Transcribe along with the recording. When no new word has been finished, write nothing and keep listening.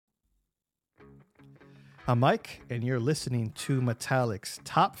I'm Mike, and you're listening to Metallic's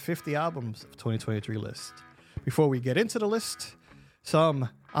Top 50 Albums of 2023 list. Before we get into the list, some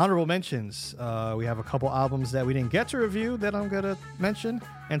honorable mentions. We have a couple albums that we didn't get to review that I'm going to mention,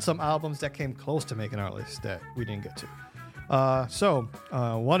 and some albums that came close to making our list that we didn't get to. So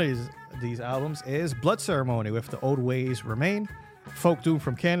one of these albums is Blood Ceremony with The Old Ways Remain, Folk Doom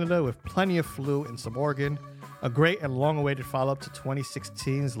from Canada with Plenty of Flu and some organ, a great and long-awaited follow-up to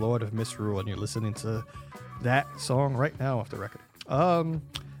 2016's Lord of Misrule, and you're listening to that song right now off the record.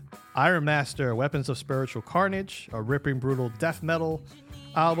 Iron Master, Weapons of Spiritual Carnage, a ripping, brutal death metal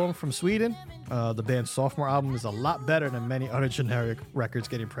album from Sweden. The band's sophomore album is a lot better than many other generic records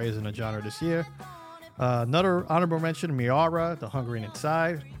getting praised in the genre this year. Another honorable mention, Miara, The Hungering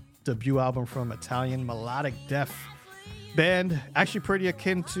Inside, debut album from Italian melodic death band, actually pretty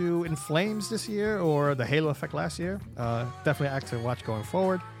akin to In Flames this year or the Halo Effect last year. Definitely an act to watch going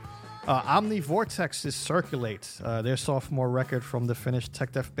forward. Omni Vortex's Circulate, their sophomore record from the Finnish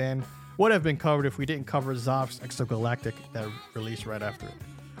tech death band, would have been covered if we didn't cover Zov's Exogalactic that released right after it.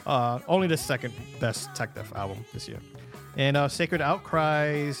 Only the second best tech death album this year. And Sacred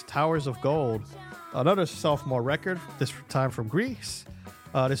Outcry's Towers of Gold, another sophomore record, this time from Greece.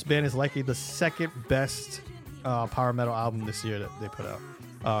 This band is likely the second best power metal album this year that they put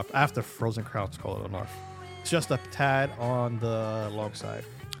out, after Frozen Crown's Call of the North. It's just a tad on the long side.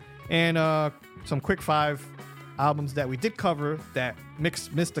 And some quick 5 albums that we did cover that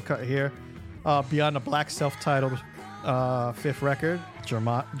missed the cut here. Beyond the Black, self-titled 5th record,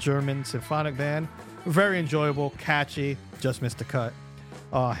 German symphonic band. Very enjoyable, catchy, just missed the cut.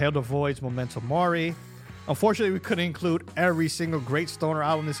 Hail the Void's Memento Mori. Unfortunately, we couldn't include every single great stoner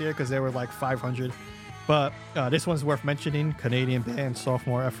album this year because there were like 500. But this one's worth mentioning. Canadian band,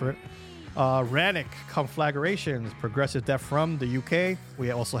 sophomore effort. Rannick, Conflagrations, progressive death from the UK.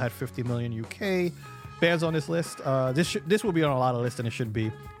 We also had 50 million UK bands on this list. This will be on a lot of lists than it should be,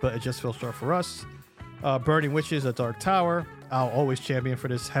 but it just fell short for us. Burning Witches, A Dark Tower. I'll always champion for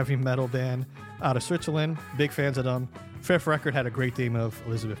this heavy metal band out of Switzerland. Big fans of them. 5th record had a great theme of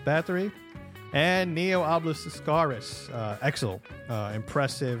Elizabeth Bathory. And Neo Obeliskaris, Exil,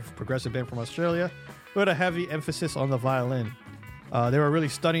 impressive progressive band from Australia with a heavy emphasis on the violin. There were really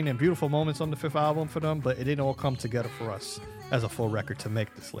stunning and beautiful moments on the 5th album for them, but it didn't all come together for us as a full record to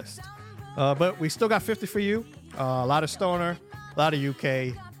make this list. But we still got 50 for you. A lot of stoner, a lot of UK,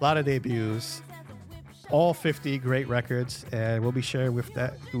 a lot of debuts, all 50 great records, and we'll be sharing with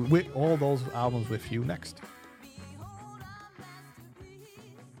all those albums with you next.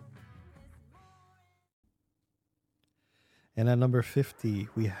 And at number 50,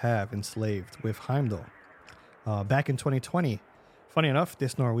 we have Enslaved with Heimdall. Back in 2020, funny enough,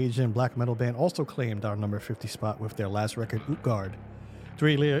 this Norwegian black metal band also claimed our number 50 spot with their last record, Utgard.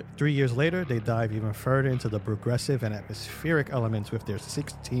 3 years later, they dive even further into the progressive and atmospheric elements with their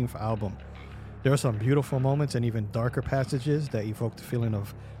 16th album. There are some beautiful moments and even darker passages that evoke the feeling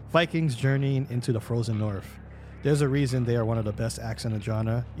of Vikings journeying into the frozen north. There's a reason they are one of the best acts in the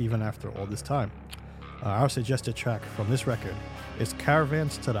genre, even after all this time. Our suggested track from this record is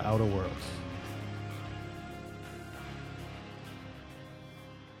Caravans to the Outer Worlds.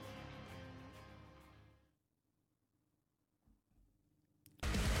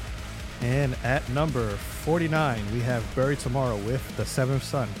 And at number 49, we have Bury Tomorrow with The Seventh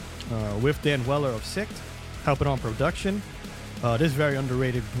Son, with Dan Weller of Sikt helping on production. This very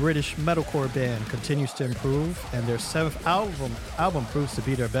underrated British metalcore band continues to improve, and their 7th album proves to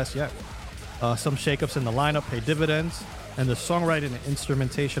be their best yet. Some shakeups in the lineup pay dividends, and the songwriting and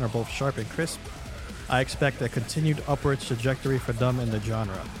instrumentation are both sharp and crisp. I expect a continued upward trajectory for them in the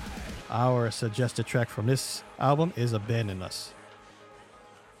genre. Our suggested track from this album is Abandon Us.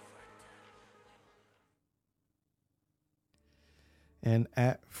 And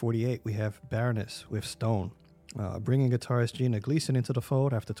at 48, we have Baroness with Stone. Bringing guitarist Gina Gleason into the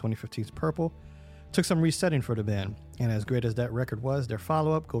fold after 2015's Purple took some resetting for the band, and as great as that record was, their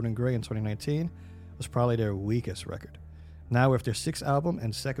follow-up, Golden Grey in 2019, was probably their weakest record. Now with their 6th album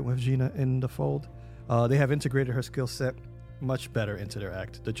and second with Gina in the fold, they have integrated her skill set much better into their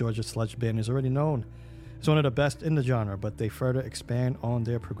act. The Georgia Sludge Band is already known as one of the best in the genre, but they further expand on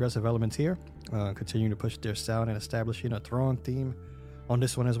their progressive elements here, continuing to push their sound and establishing a Thrawn theme on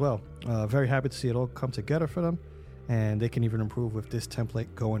this one as well. Very happy to see it all come together for them, and they can even improve with this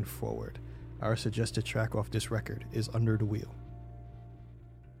template going forward. Our suggested track off this record is Under the Wheel.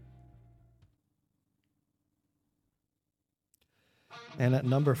 And at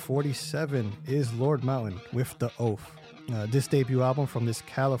number 47 is Lord Mountain with The Oath. This debut album from this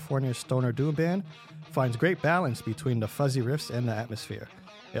California stoner doom band finds great balance between the fuzzy riffs and the atmosphere.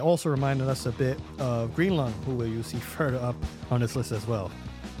 It also reminded us a bit of Greenlung, who you see further up on this list as well.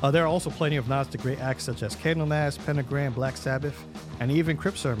 There are also plenty of nods to great acts such as Candlemass, Pentagram, Black Sabbath, and even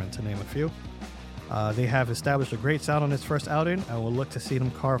Crypt Sermon, to name a few. They have established a great sound on this first outing, and we'll look to see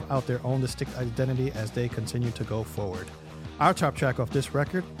them carve out their own distinct identity as they continue to go forward. Our top track off this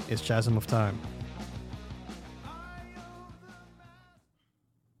record is Chasm of Time.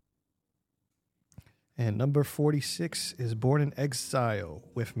 And number 46 is Born in Exile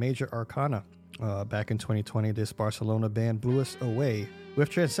with Major Arcana. Back in 2020, this Barcelona band blew us away with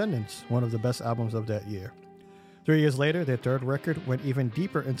Transcendence, one of the best albums of that year. 3 years later, their third record went even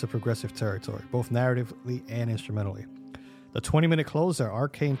deeper into progressive territory, both narratively and instrumentally. The 20-minute closer,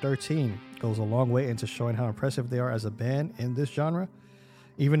 Arcane 13, goes a long way into showing how impressive they are as a band in this genre.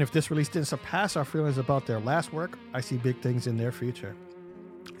 Even if this release didn't surpass our feelings about their last work, I see big things in their future.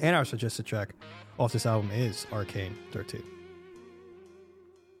 And our suggested track off this album is Arcane 13.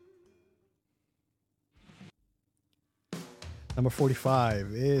 Number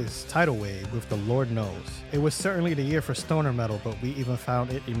 45 is Tidal Wave with The Lord Knows. It was certainly the year for stoner metal, but we even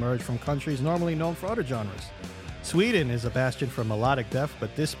found it emerge from countries normally known for other genres. Sweden is a bastion for melodic death,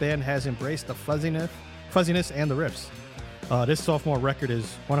 but this band has embraced the fuzziness and the riffs. This sophomore record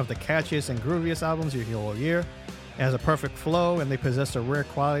is one of the catchiest and grooviest albums you hear all year. It has a perfect flow, and they possess a rare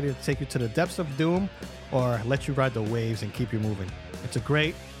quality to take you to the depths of doom or let you ride the waves and keep you moving. It's a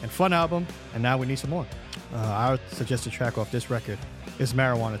great and fun album, and now we need some more. Our suggested track off this record is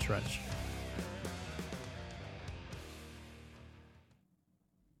Marijuana Trench.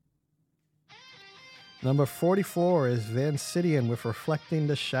 Number 44 is Vansidian with Reflecting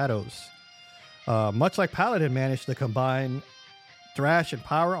the Shadows. Much like Paladin managed to combine thrash and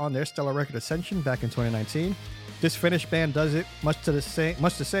power on their stellar record Ascension back in 2019, this Finnish band does it much the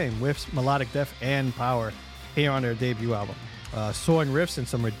same with melodic death and power here on their debut album. Soaring riffs and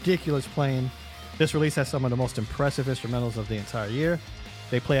some ridiculous playing. This release has some of the most impressive instrumentals of the entire year.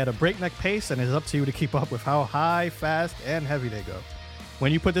 They play at a breakneck pace, and it's up to you to keep up with how high, fast, and heavy they go.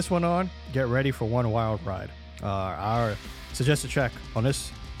 When you put this one on, get ready for one wild ride. Our suggested track on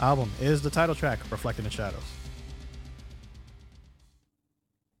this album is the title track, Reflecting the Shadows.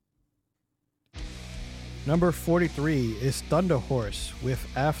 Number 43 is Thunder Horse with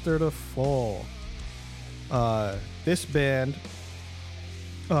After the Fall. This band,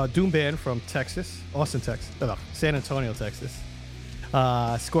 doom band from San Antonio, Texas,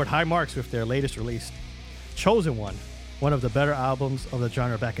 scored high marks with their latest release, Chosen one of the better albums of the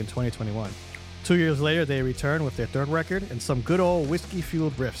genre back in 2021. 2 years later, they returned with their third record and some good old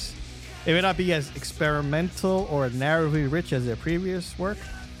whiskey-fueled riffs. It may not be as experimental or narratively rich as their previous work,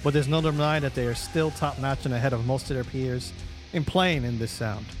 but there's no denying that they are still top-notch and ahead of most of their peers in playing in this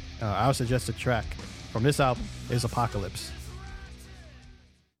sound. Our suggested track from this album is Apocalypse.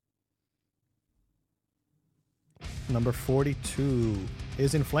 Number 42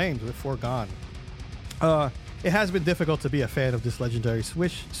 is In Flames with Foregone. It has been difficult to be a fan of this legendary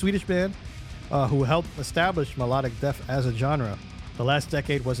Swedish band who helped establish melodic death as a genre. The last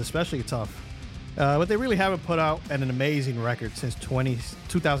decade was especially tough, but they really haven't put out an amazing record since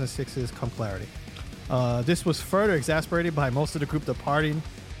 2006's Come Clarity. This was further exacerbated by most of the group departing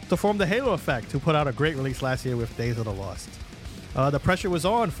to form the Halo Effect, who put out a great release last year with Days of the Lost. The pressure was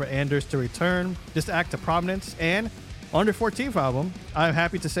on for Anders to return this act to prominence, and on their 14th album, I'm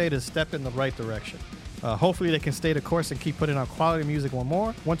happy to say it is a step in the right direction. Hopefully they can stay the course and keep putting out quality music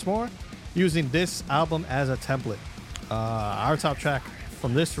once more, using this album as a template. Our top track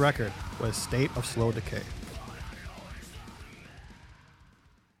from this record was State of Slow Decay.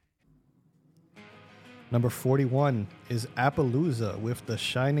 Number 41 is Appaloosa with The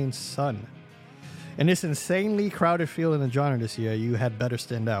Shining Sun. In this insanely crowded field in the genre this year, you had better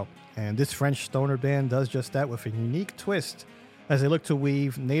stand out. And this French stoner band does just that with a unique twist as they look to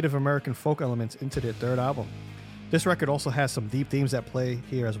weave Native American folk elements into their third album. This record also has some deep themes at play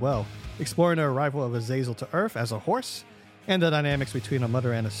here as well, exploring the arrival of Azazel to Earth as a horse and the dynamics between a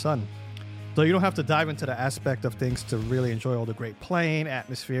mother and a son. Though you don't have to dive into the aspect of things to really enjoy all the great playing,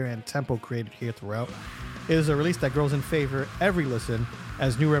 atmosphere, and tempo created here throughout, it is a release that grows in favor every listen,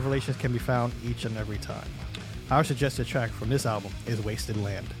 as new revelations can be found each and every time. Our suggested track from this album is Wasted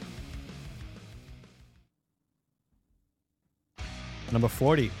Land. Number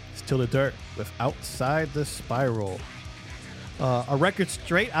 40 is Till the Dirt with Outside the Spiral. A record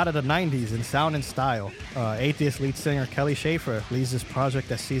straight out of the 90s in sound and style. Atheist lead singer Kelly Schaefer leads this project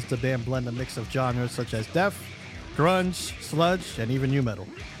that sees the band blend a mix of genres such as death, grunge, sludge, and even nu metal.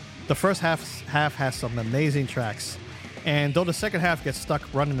 The first half has some amazing tracks, and though the second half gets stuck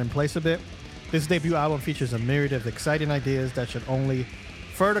running in place a bit, this debut album features a myriad of exciting ideas that should only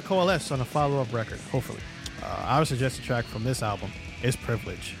further coalesce on a follow-up record, hopefully. Our suggested track from this album is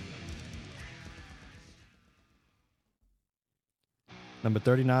Privilege. Number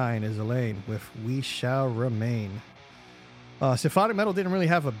 39 is Elaine with We Shall Remain. Symphonic metal didn't really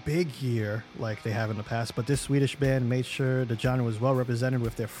have a big year like they have in the past, but this Swedish band made sure the genre was well represented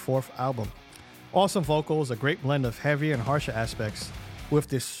with their fourth album. Awesome vocals, a great blend of heavier and harsher aspects with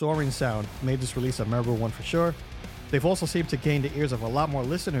this soaring sound made this release a memorable one for sure. They've also seemed to gain the ears of a lot more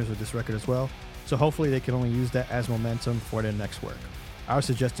listeners with this record as well, so hopefully they can only use that as momentum for their next work. Our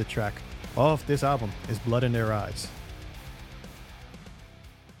suggested track of this album is Blood in Their Eyes.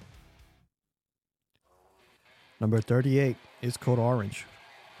 Number 38 is Code Orange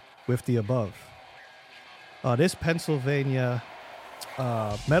with The Above. This Pennsylvania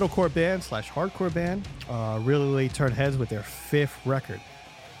metalcore band / hardcore band really turned heads with their fifth record.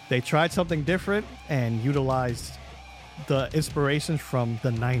 They tried something different and utilized the inspiration from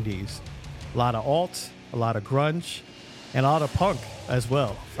the 90s. A lot of alt, a lot of grunge, and a lot of punk as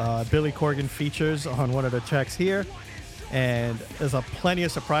well. Billy Corgan features on one of the tracks here, and there's plenty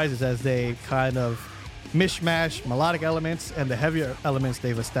of surprises as they kind of mishmash melodic elements and the heavier elements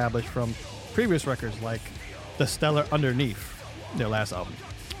they've established from previous records like the stellar Underneath, their last album.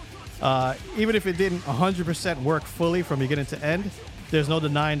 Even if it didn't 100% work fully from beginning to end, there's no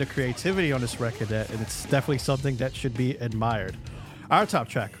denying the creativity on this record, and it's definitely something that should be admired. Our top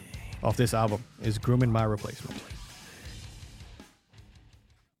track off this album is Grooming My Replacement.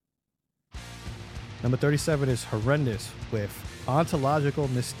 Number 37 is Horrendous with Ontological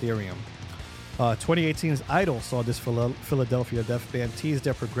Mysterium. 2018's Idol saw this Philadelphia death band tease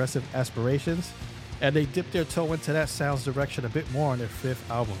their progressive aspirations, and they dipped their toe into that sound's direction a bit more on their fifth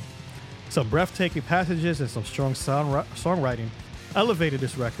album. Some breathtaking passages and some strong songwriting elevated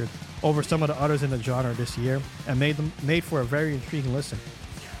this record over some of the others in the genre this year and made for a very intriguing listen.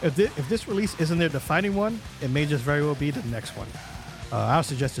 If this release isn't their defining one, it may just very well be the next one. Our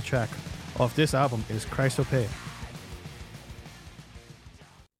suggested track off this album is Chrysopeia.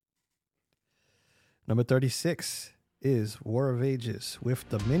 Number 36 is War of Ages with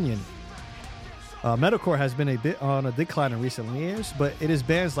Dominion. Metalcore has been a bit on a decline in recent years, but it is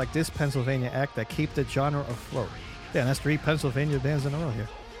bands like this Pennsylvania act that keep the genre afloat. Yeah, that's 3 Pennsylvania bands in a row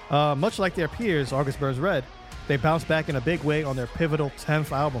here. Much like their peers, August Burns Red, they bounced back in a big way on their pivotal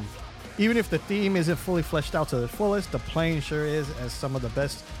 10th album. Even if the theme isn't fully fleshed out to the fullest, the playing sure is as some of the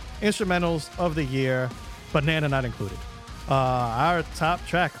best instrumentals of the year, Banana not included. Our top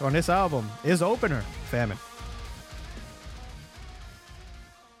track on this album is Opener, Famine.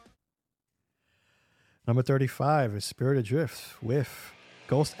 Number 35 is Spirit Adrift with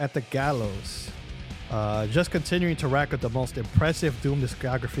Ghost at the Gallows. Just continuing to rack up the most impressive Doom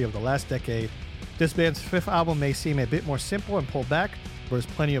discography of the last decade, this band's fifth album may seem a bit more simple and pulled back, but there's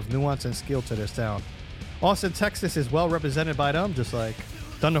plenty of nuance and skill to their sound. Austin, Texas is well represented by them, just like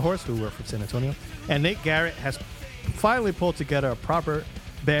Thunder Horse, who were from San Antonio, and Nate Garrett has finally pulled together a proper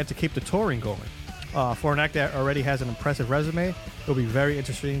band to keep the touring going. For an act that already has an impressive resume, it'll be very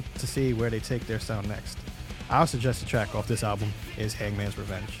interesting to see where they take their sound next. Our suggested track off this album is Hangman's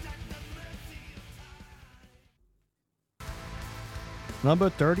Revenge. Number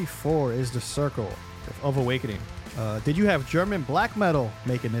 34 is The Circle of Awakening. Did you have German black metal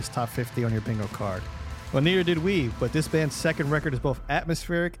making this top 50 on your bingo card? Well, neither did we, but this band's second record is both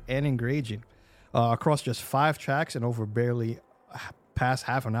atmospheric and engaging. Across just 5 tracks and over barely past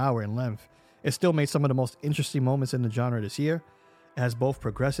half an hour in length, it still made some of the most interesting moments in the genre this year. It has both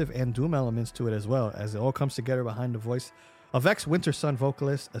progressive and doom elements to it as well, as it all comes together behind the voice of ex-Winter Sun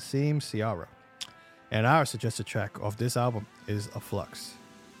vocalist Asim Ciara. And our suggested track off this album is A Flux.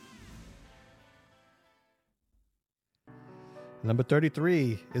 Number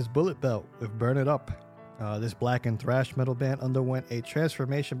 33 is Bullet Belt with Burn It Up. This black and thrash metal band underwent a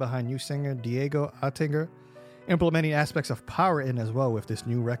transformation behind new singer Diego Attinger, implementing aspects of power in as well with this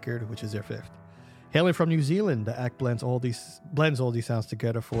new record, which is their fifth. Hailing from New Zealand, the act blends all these sounds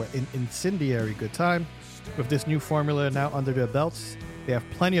together for an incendiary good time. With this new formula now under their belts, they have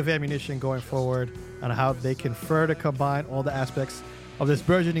plenty of ammunition going forward on how they can further combine all the aspects of this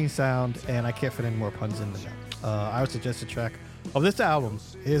burgeoning sound, and I can't fit any more puns in there. Our suggested track of this album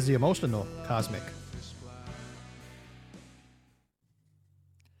is the emotional Cosmic.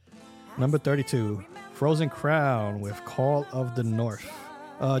 Number 32, Frozen Crown with Call of the North.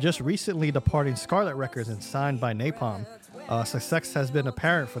 Just recently departing Scarlet Records and signed by Napalm, success has been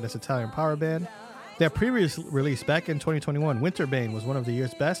apparent for this Italian power band. Their previous release back in 2021, Winterbane, was one of the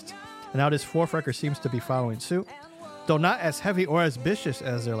year's best, and now this fourth record seems to be following suit. Though not as heavy or as vicious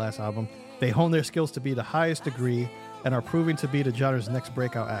as their last album, they honed their skills to be the highest degree and are proving to be the genre's next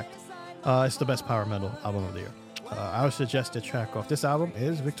breakout act. It's the best power metal album of the year. Our suggested track off this album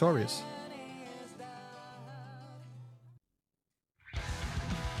is Victorious.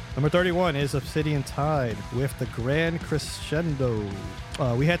 Number 31 is Obsidian Tide with the Grand Crescendo.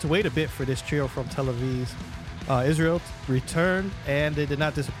 We had to wait a bit for this trio from Tel Aviv, Israel to return, and they did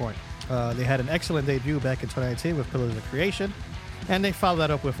not disappoint. They had an excellent debut back in 2019 with Pillars of Creation, and they followed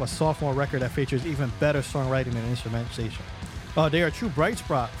that up with a sophomore record that features even better songwriting and instrumentation. They are a true bright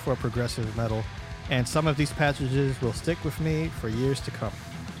spot for progressive metal, and some of these passages will stick with me for years to come.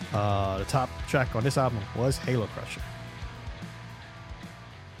 The top track on this album was Halo Crusher.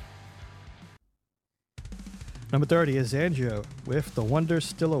 Number 30 is Xandio with The Wonder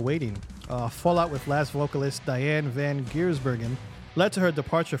Still Awaiting. Fallout with last vocalist Diane van Giersbergen led to her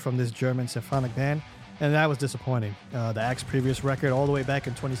departure from this German symphonic band, and that was disappointing. The act's previous record, all the way back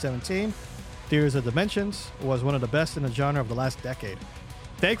in 2017, Theories of Dimensions, was one of the best in the genre of the last decade.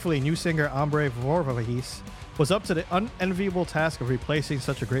 Thankfully, new singer Ambre Vorvahis was up to the unenviable task of replacing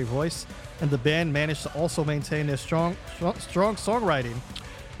such a great voice, and the band managed to also maintain their strong songwriting,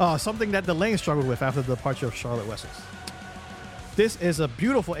 something that Delain struggled with after the departure of Charlotte Wessels. This is a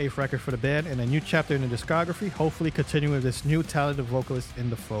beautiful 8th record for the band and a new chapter in the discography, hopefully continuing with this new talented vocalist in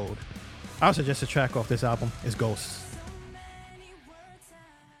the fold. Our suggested track off this album is Ghosts.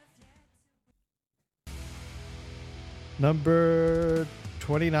 Number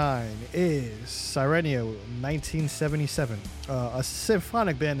 29 is Sirenia 1977, a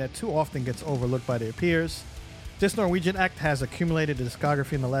symphonic band that too often gets overlooked by their peers. This Norwegian act has accumulated a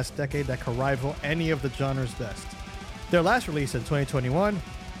discography in the last decade that can rival any of the genre's best. Their last release in 2021,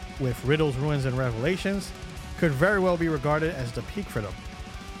 with Riddles, Ruins, and Revelations, could very well be regarded as the peak for them.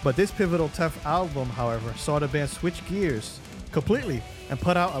 But this pivotal 10th album, however, saw the band switch gears completely and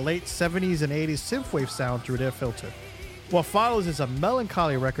put out a late 70s and 80s synthwave sound through their filter. What follows is a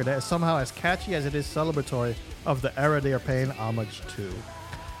melancholy record that is somehow as catchy as it is celebratory of the era they are paying homage to.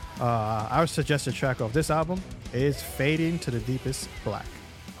 Our suggested track of this album is Fading to the Deepest Black.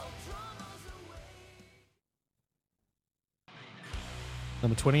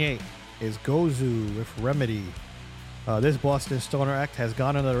 Number 28 is Gozu with Remedy. This Boston stoner act has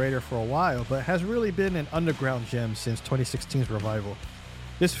gone under the radar for a while, but has really been an underground gem since 2016's revival.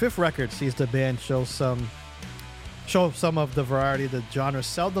 This 5th record sees the band show some of the variety the genre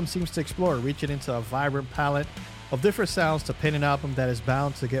seldom seems to explore, reaching into a vibrant palette of different sounds to pen an album that is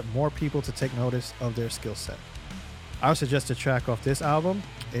bound to get more people to take notice of their skill set. Our suggested track off this album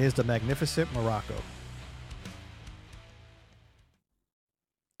is The Magnificent Morocco.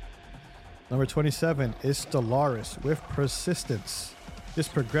 Number 27 is Stellaris with Persistence. This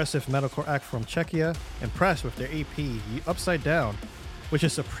progressive metalcore act from Czechia impressed with their EP, Upside Down, which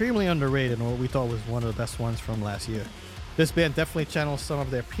is supremely underrated and what we thought was one of the best ones from last year. This band definitely channels some of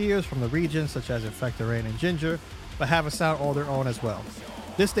their peers from the region, such as Infected Rain and Ginger, but have a sound all their own as well.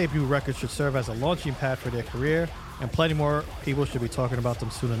 This debut record should serve as a launching pad for their career, and plenty more people should be talking about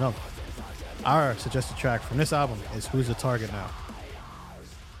them soon enough. Our suggested track from this album is Who's the Target Now?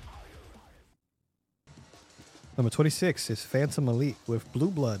 Number 26 is Phantom Elite with Blue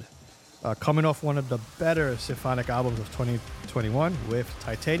Blood, coming off one of the better symphonic albums of 2021 with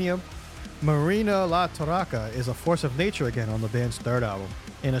Titanium. Marina La Torraca is a force of nature again on the band's 3rd album.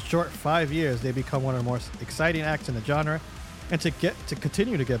 In a short 5 years, they become one of the more exciting acts in the genre, and to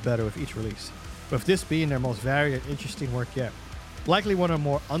continue to get better with each release, with this being their most varied and interesting work yet. Likely one of the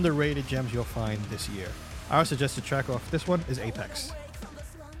more underrated gems you'll find this year. Our suggested track off this one is Apex.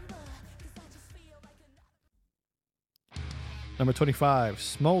 Number 25,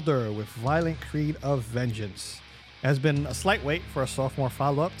 Smolder with Violent Creed of Vengeance. It has been a slight wait for a sophomore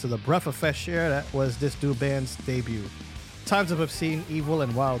follow-up to the breath of fresh air that was this new band's debut. Times of Obscene Evil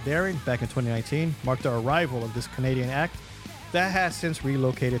and Wild Daring back in 2019 marked the arrival of this Canadian act that has since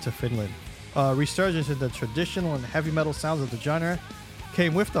relocated to Finland. Resurgence in the traditional and heavy metal sounds of the genre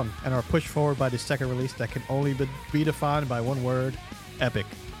came with them and are pushed forward by the second release that can only be defined by one word: epic.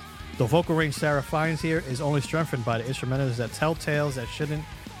 The vocal range Sarah finds here is only strengthened by the instrumentals that tell tales that shouldn't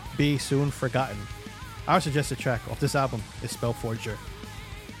be soon forgotten. Our suggested track off this album is Spellforger.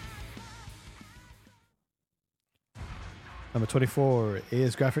 Number 24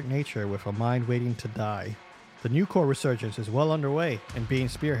 is Graphic Nature with A Mind Waiting to Die. The new core resurgence is well underway and being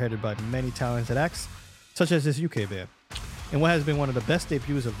spearheaded by many talented acts, such as this UK band. In what has been one of the best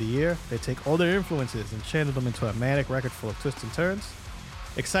debuts of the year, they take all their influences and channel them into a manic record full of twists and turns.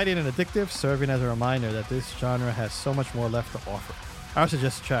 Exciting and addictive, serving as a reminder that this genre has so much more left to offer. Our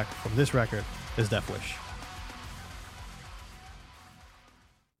suggested track from this record is Death Wish.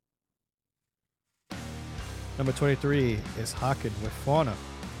 Number 23 is Haken with Fauna,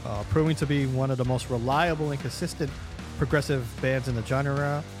 proving to be one of the most reliable and consistent progressive bands in the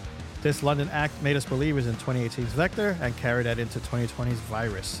genre. This London act made us believers in 2018's Vector and carried that into 2020's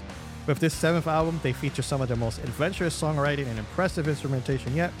Virus. With this 7th album, they feature some of their most adventurous songwriting and impressive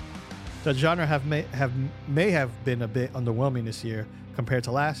instrumentation yet. The genre may have been a bit underwhelming this year compared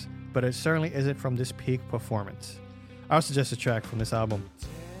to last, but it certainly isn't from this peak performance. Our suggested track from this album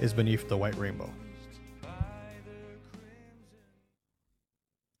is Beneath the White Rainbow.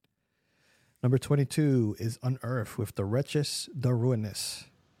 Number 22 is Unearth with The Wretches, The Ruinous.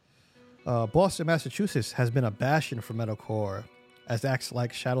 Boston, Massachusetts has been a bastion for metalcore, as acts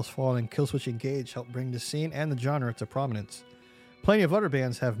like Shadows Fall and Killswitch Engage help bring the scene and the genre to prominence. Plenty of other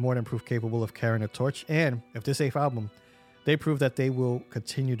bands have more than proved capable of carrying a torch, and with this 8th album, they prove that they will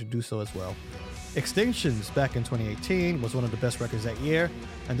continue to do so as well. Extinctions back in 2018 was one of the best records that year,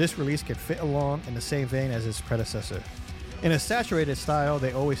 and this release can fit along in the same vein as its predecessor. In a saturated style,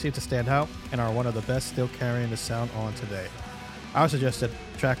 they always seem to stand out and are one of the best still carrying the sound on today. Our suggested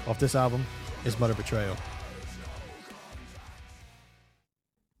track off this album is Mother Betrayal.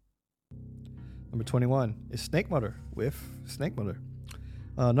 Number 21 is Snake Mother with Snake Mother.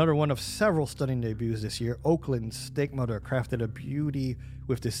 Another one of several stunning debuts this year, Oakland's Snake Mother crafted a beauty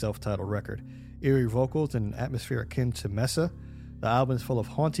with this self-titled record. Eerie vocals and an atmosphere akin to Mesa, the album is full of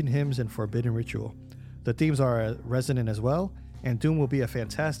haunting hymns and forbidden ritual. The themes are resonant as well, and Doom will be a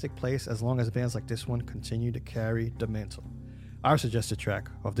fantastic place as long as bands like this one continue to carry the mantle. Our suggested track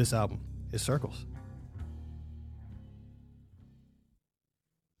of this album is Circles.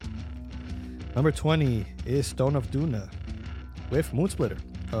 Number 20 is Stone of Duna with Moonsplitter.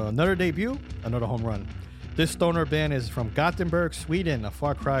 Another debut, another home run. This stoner band is from Gothenburg, Sweden, a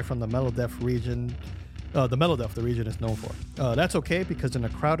far cry from the Melodeath region. The Melodeath the region is known for. That's okay because in a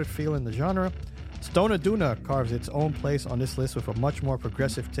crowded feel in the genre, Stone of Duna carves its own place on this list with a much more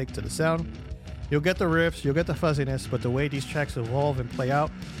progressive take to the sound. You'll get the riffs, you'll get the fuzziness, but the way these tracks evolve and play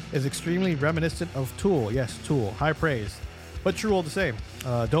out is extremely reminiscent of Tool. Yes, Tool, high praise, but true all the same.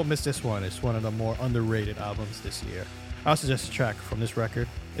 Don't miss this one. It's one of the more underrated albums this year. Our suggested track from this record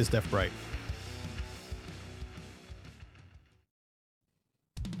is Death Bright.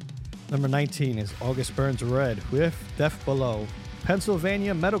 Number 19 is August Burns Red with Death Below.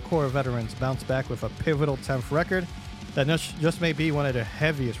 Pennsylvania metalcore veterans bounce back with a pivotal 10th record that just may be one of their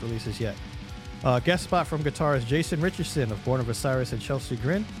heaviest releases yet. Guest spot from guitarist Jason Richardson of Born of Osiris and Chelsea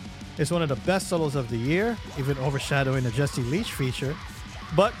Grin is one of the best solos of the year, even overshadowing the Jesse Leach feature.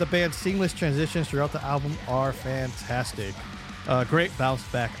 But the band's seamless transitions throughout the album are fantastic. Great bounce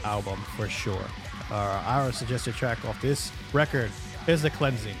back album for sure. Our suggested track off this record is The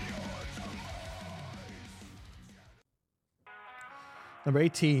Cleansing. Number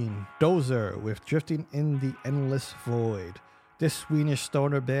 18, Dozer with Drifting in the Endless Void. This Swedish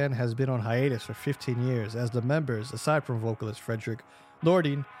stoner band has been on hiatus for 15 years as the members, aside from vocalist Fredrik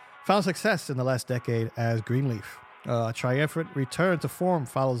Nordin, found success in the last decade as Greenleaf. A triumphant return to form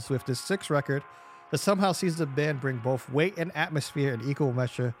follows with this 6th record that somehow sees the band bring both weight and atmosphere in equal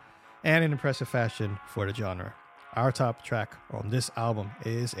measure and in impressive fashion for the genre. Our top track on this album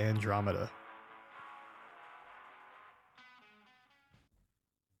is Andromeda.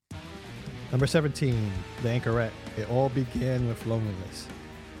 Number 17, The Anchorette. It all began with loneliness.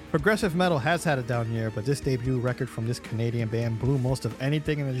 Progressive metal has had a down year, but this debut record from this Canadian band blew most of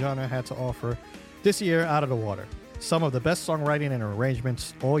anything in the genre had to offer this year out of the water. Some of the best songwriting and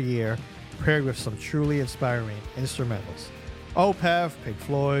arrangements all year, paired with some truly inspiring instrumentals. Opeth, Pink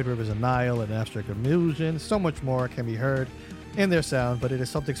Floyd, Rivers of Nile, and Abstract Illusion, so much more can be heard in their sound, but it is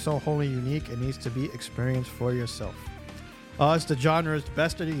something so wholly unique it needs to be experienced for yourself. It's the genre's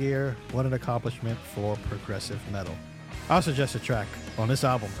best of the year, what an accomplishment for progressive metal. Our suggested track on this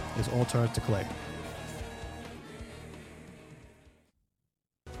album is All Turns to Clay.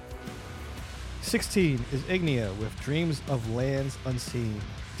 '16 is Ignia with Dreams of Lands Unseen.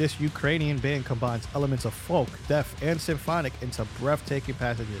 This Ukrainian band combines elements of folk, death, and symphonic into breathtaking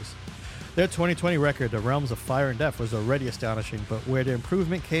passages. Their 2020 record, The Realms of Fire and Death, was already astonishing, but where the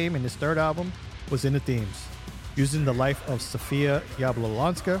improvement came in this 3rd album was in the themes. Using the life of Sofia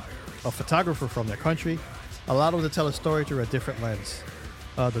Jablonska, a photographer from their country, allowed them to tell a story through a different lens.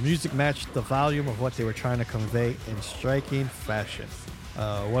 The music matched the volume of what they were trying to convey in striking fashion.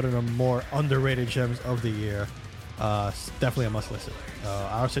 One of the more underrated gems of the year. Definitely a must listen.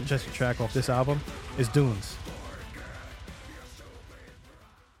 Our suggested track off this album is Dunes.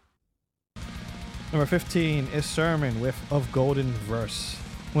 Number 15 is Sermon with Of Golden Verse.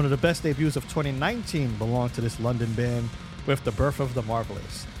 One of the best debuts of 2019 belonged to this London band with The Birth of the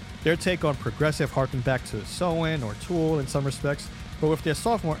Marvelous. Their take on progressive harkened back to Soen or Tool in some respects, but with their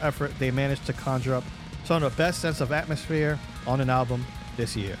sophomore effort, they managed to conjure up some of the best sense of atmosphere on an album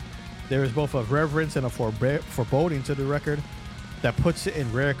this year. There is both a reverence and a foreboding to the record that puts it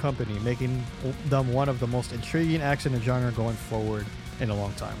in rare company, making them one of the most intriguing acts in the genre going forward in a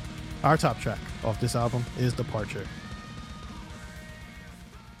long time. Our top track off this album is Departure.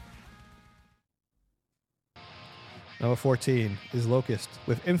 Number 14 is Locust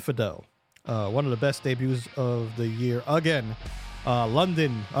with Infidel. One of the best debuts of the year again.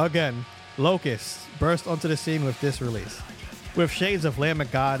 London again. Locust burst onto the scene with this release. With shades of Lamb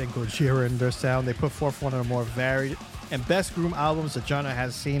of God and Gojira in their sound, they put forth one of the more varied and best groomed albums the genre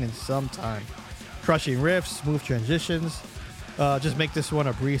has seen in some time. Crushing riffs, smooth transitions, just make this one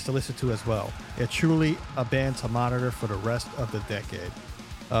a breeze to listen to as well. It's truly a band to monitor for the rest of the decade.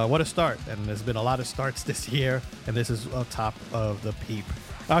 What a start, and there's been a lot of starts this year, and this is on top of the peep.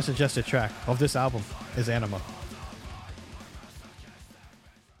 Our suggested track of this album is Anima.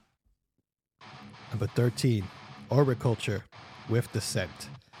 Number 13, Orbit Culture with Descent.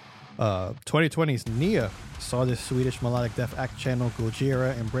 2020's Nia saw this Swedish melodic death act channel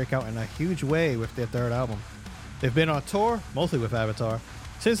Gojira and break out in a huge way with their third album. They've been on tour, mostly with Avatar,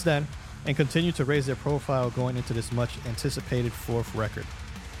 since then, and continue to raise their profile going into this much anticipated fourth record.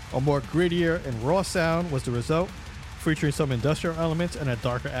 A more grittier and raw sound was the result, featuring some industrial elements and a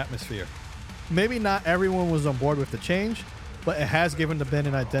darker atmosphere. Maybe not everyone was on board with the change, but it has given the band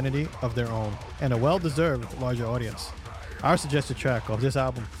an identity of their own and a well-deserved larger audience. Our suggested track of this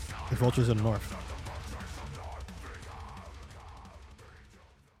album is Vultures of the North.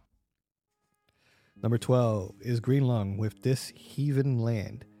 Number 12 is Green Lung with This Heathen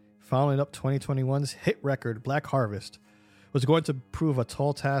Land. Following up 2021's hit record Black Harvest, was going to prove a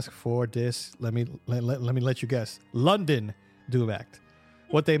tall task for this, let me let you guess, London doom act.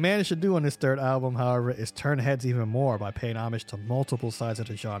 What they managed to do on this third album, however, is turn heads even more by paying homage to multiple sides of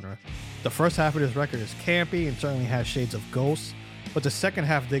the genre. The first half of this record is campy and certainly has shades of Ghost, but the second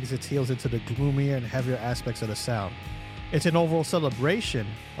half digs its heels into the gloomier and heavier aspects of the sound. It's an overall celebration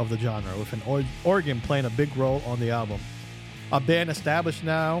of the genre, with an organ playing a big role on the album. A band established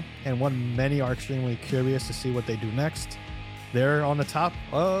now, and one many are extremely curious to see what they do next. They're on the top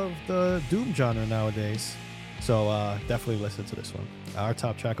of the doom genre nowadays, so definitely listen to this one. Our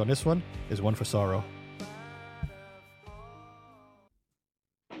top track on this one is One for Sorrow.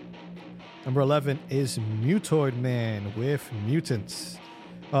 Number 11 is Mutoid Man with Mutants.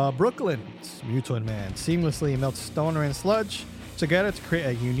 Brooklyn's Mutoid Man seamlessly melts stoner and sludge together to create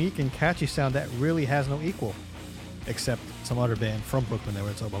a unique and catchy sound that really has no equal, except some other band from Brooklyn that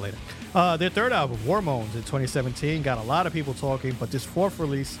we're talking about later. Their third album, Hormones, in 2017, got a lot of people talking, but this fourth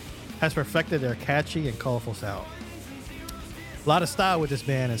release has perfected their catchy and colorful sound. A lot of style with this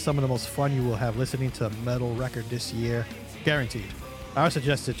band, and some of the most fun you will have listening to a metal record this year, guaranteed. Our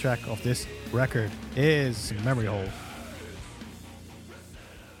suggested track of this record is Memory Hole.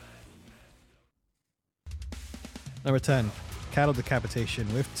 Number 10, Cattle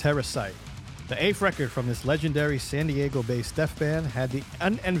Decapitation with Terracite. The 8th record from this legendary San Diego-based death band had the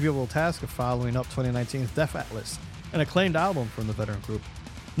unenviable task of following up 2019's Death Atlas, an acclaimed album from the veteran group.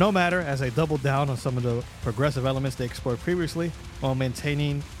 No matter, as they doubled down on some of the progressive elements they explored previously, while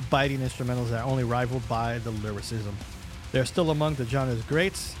maintaining biting instrumentals that are only rivaled by the lyricism. They're still among the genre's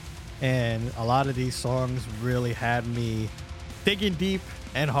greats, and a lot of these songs really had me thinking deep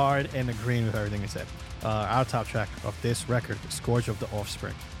and hard and agreeing with everything they said. Our top track of this record, Scourge of the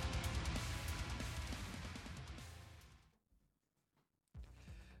Offspring.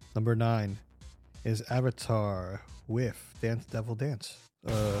 Number 9 is Avatar with Dance Devil Dance.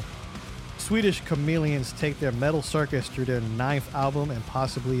 Swedish chameleons take their metal circus through their 9th album and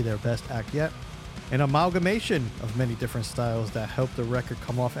possibly their best act yet. An amalgamation of many different styles that help the record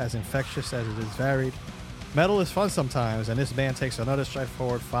come off as infectious as it is varied. Metal is fun sometimes, and this band takes another stride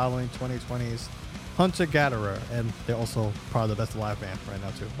forward following 2020's Hunter Gatherer, and they're also probably the best live band right now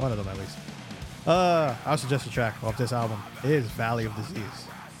too. One of them at least. Our suggested track off this album is Valley of Disease.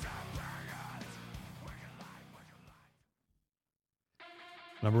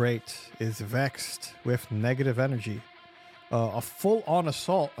 Number 8 is Vexed with Negative Energy. A full-on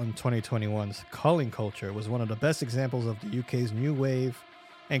assault on 2021's culling culture was one of the best examples of the UK's new wave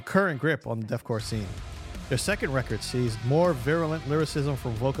and current grip on the deathcore scene. Their second record sees more virulent lyricism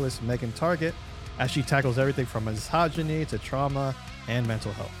from vocalist Megan Target as she tackles everything from misogyny to trauma and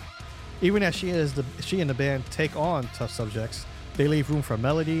mental health. Even as she and the band take on tough subjects, they leave room for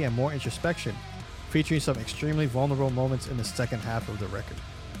melody and more introspection, featuring some extremely vulnerable moments in the second half of the record.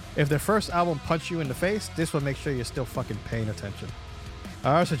 If their first album punched you in the face, this will make sure you're still fucking paying attention.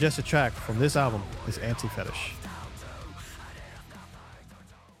 Our suggested track from this album is Anti-Fetish.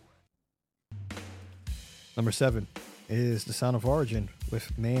 Number 7 is The Sound of Origin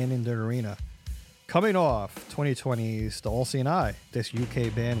with Man in the Arena. Coming off 2020's The All Seeing Eye, this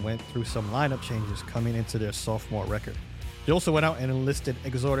UK band went through some lineup changes coming into their sophomore record. They also went out and enlisted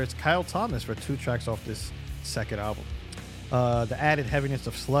Exhorder's Kyle Thomas for 2 tracks off this second album. The added heaviness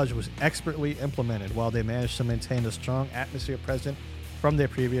of sludge was expertly implemented while they managed to maintain the strong atmosphere present from their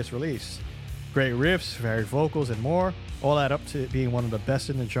previous release. Great riffs, varied vocals, and more all add up to being one of the best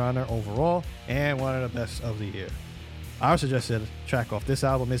in the genre overall and one of the best of the year. Our suggested track off this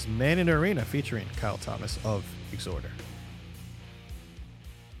album is Man in the Arena featuring Kyle Thomas of Exhorder.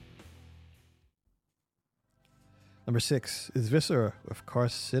 Number 6 is Viscera with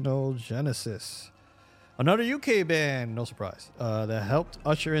Carcinogenesis. Another UK band, no surprise, that helped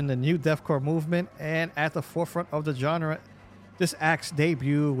usher in the new deathcore movement and at the forefront of the genre. This act's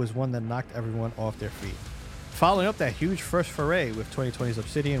debut was one that knocked everyone off their feet. Following up that huge first foray with 2020's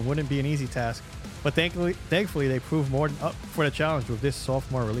Obsidian wouldn't be an easy task, but thankfully they proved more than up for the challenge with this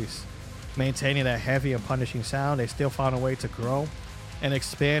sophomore release. Maintaining that heavy and punishing sound, they still found a way to grow and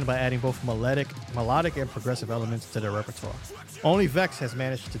expand by adding both melodic and progressive elements to their repertoire. Only Vex has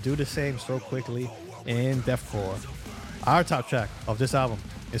managed to do the same so quickly in deathcore. Our top track of this album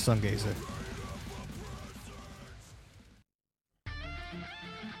is Sungazer.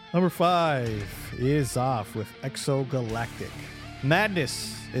 Number 5 is Off with Exogalactic.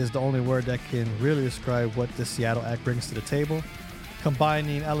 Madness is the only word that can really describe what this Seattle act brings to the table,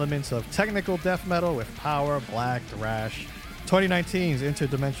 combining elements of technical death metal with power, black, thrash. 2019's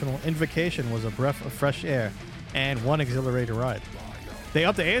Interdimensional Invocation was a breath of fresh air and one exhilarating ride. They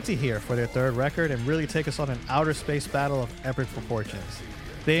upped the ante here for their third record and really take us on an outer space battle of epic proportions.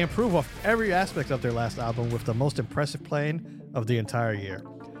 They improve off every aspect of their last album with the most impressive playing of the entire year.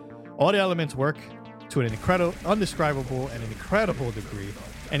 All the elements work to an undescribable and incredible degree,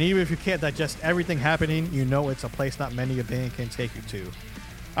 and even if you can't digest everything happening, you know it's a place not many a band can take you to.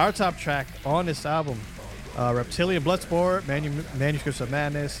 Our top track on this album, Reptilian Bloodsport, Manuscripts of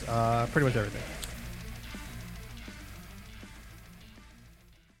Madness, pretty much everything.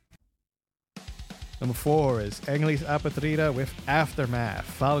 Number 4 is Anglis Apatrida with Aftermath,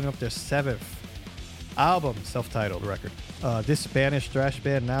 following up their 7th album, self-titled record. This Spanish thrash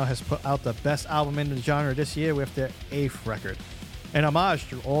band now has put out the best album in the genre this year with their 8th record. An homage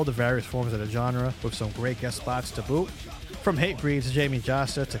to all the various forms of the genre with some great guest spots to boot. From Hatebreed's Jamie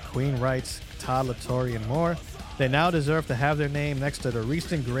Josta to Queen Wright's Todd Latore and more, they now deserve to have their name next to the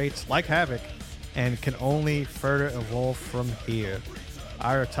recent greats like Havoc and can only further evolve from here.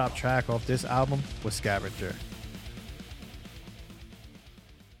 Our top track off this album was Scavenger.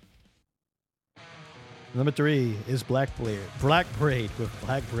 Number 3 is Black Braid with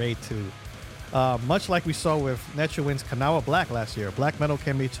Black Braid 2. Much like we saw with Nechuin's Kanawa Black last year, black metal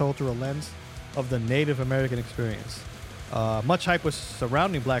can be told through a lens of the Native American experience. Much hype was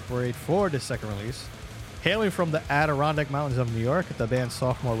surrounding Black Braid for this second release. Hailing from the Adirondack Mountains of New York, the band's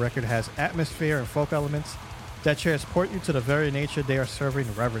sophomore record has atmosphere and folk elements that transport you to the very nature they are serving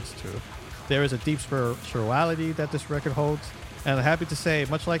reverence to. There is a deep spirituality that this record holds, and I'm happy to say,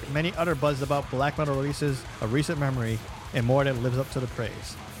 much like many other buzz about black metal releases of recent memory, and more that lives up to the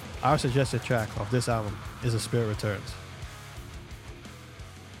praise. Our suggested track of this album is The Spirit Returns.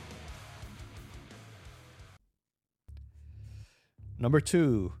 Number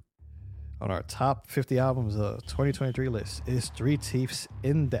 2 on our top 50 albums of 2023 list is Three Thieves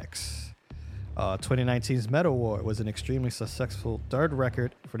Index. 2019's Metal War was an extremely successful third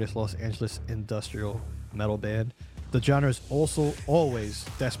record for this Los Angeles industrial metal band. The genre is also always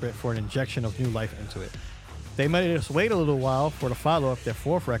desperate for an injection of new life into it. They made us wait a little while for the follow-up, their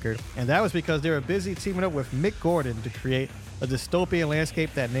 4th record, and that was because they were busy teaming up with Mick Gordon to create a dystopian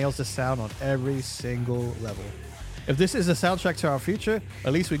landscape that nails the sound on every single level. If this is a soundtrack to our future,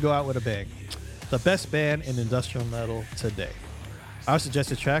 at least we go out with a bang. The best band in industrial metal today. Our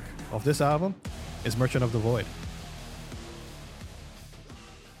suggested track of this album is Merchant of the Void.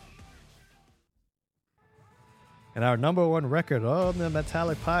 And our number 1 record on the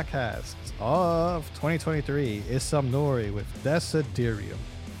Metallic podcast of 2023 is Somnori with Desiderium.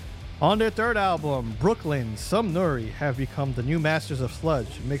 On their 3rd album, Brooklyn, Somnori have become the new masters of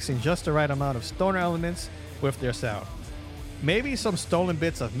sludge, mixing just the right amount of stoner elements with their sound. Maybe some stolen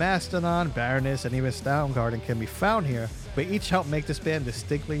bits of Mastodon, Baroness, and even Soundgarden can be found here, but each help make this band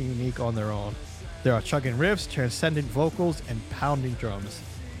distinctly unique on their own. There are chugging riffs, transcendent vocals, and pounding drums.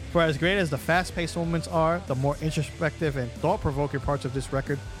 For as great as the fast-paced moments are, the more introspective and thought-provoking parts of this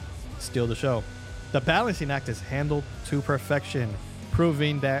record steal the show. The balancing act is handled to perfection.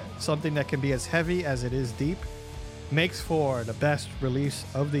 proving that something that can be as heavy as it is deep makes for the best release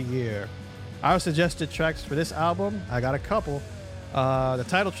of the year. Our suggested tracks for this album, I got a couple. The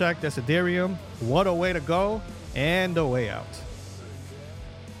title track, that's Ethereum, What a Way to Go, and A Way Out.